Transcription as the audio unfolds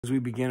As we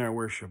begin our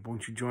worship,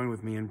 won't you join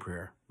with me in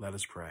prayer? Let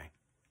us pray.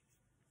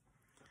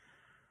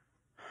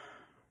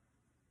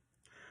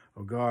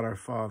 O God, our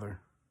Father,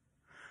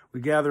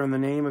 we gather in the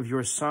name of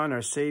your Son,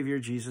 our Savior,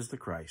 Jesus the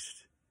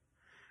Christ.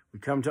 We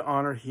come to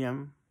honor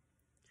him.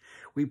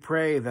 We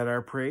pray that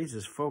our praise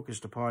is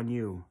focused upon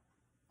you,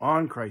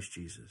 on Christ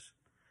Jesus,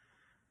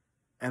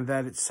 and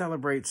that it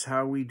celebrates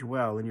how we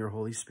dwell in your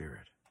Holy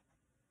Spirit.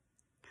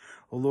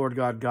 O Lord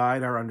God,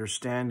 guide our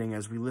understanding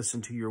as we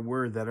listen to your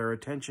word, that our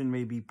attention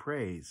may be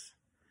praise,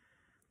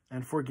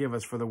 and forgive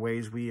us for the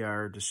ways we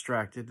are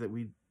distracted, that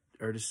we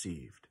are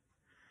deceived,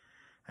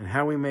 and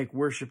how we make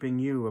worshiping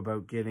you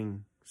about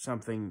getting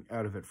something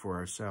out of it for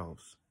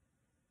ourselves.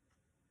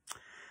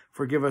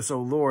 Forgive us, O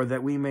Lord,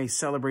 that we may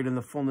celebrate in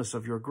the fullness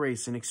of your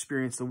grace and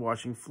experience the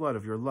washing flood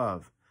of your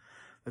love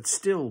that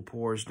still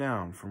pours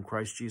down from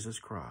Christ Jesus'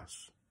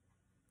 cross.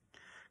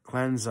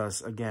 Cleanse us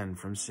again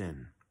from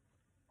sin.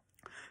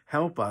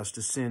 Help us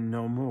to sin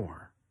no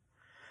more,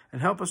 and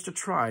help us to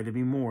try to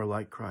be more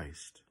like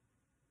Christ.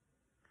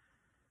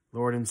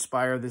 Lord,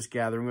 inspire this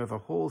gathering with a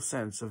whole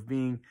sense of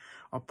being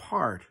a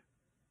part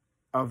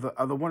of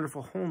the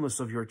wonderful wholeness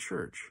of your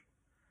church,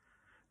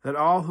 that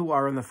all who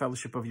are in the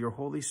fellowship of your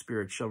Holy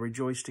Spirit shall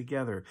rejoice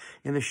together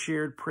in the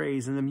shared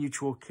praise and the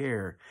mutual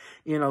care,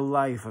 in a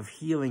life of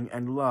healing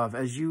and love,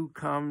 as you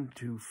come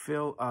to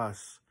fill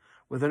us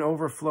with an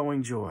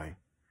overflowing joy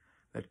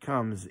that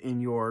comes in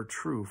your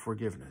true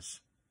forgiveness.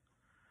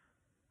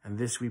 And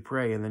this we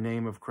pray in the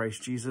name of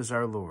Christ Jesus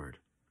our Lord.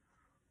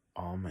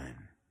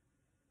 Amen.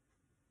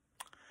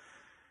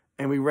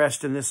 And we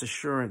rest in this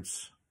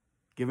assurance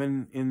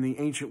given in the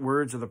ancient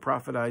words of the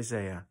prophet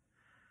Isaiah.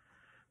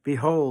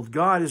 Behold,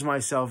 God is my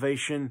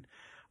salvation.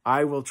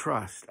 I will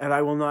trust, and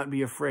I will not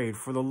be afraid,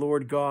 for the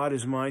Lord God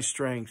is my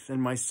strength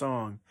and my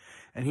song,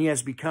 and he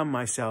has become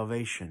my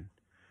salvation.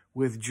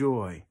 With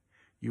joy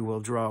you will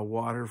draw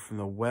water from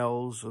the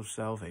wells of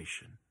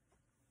salvation.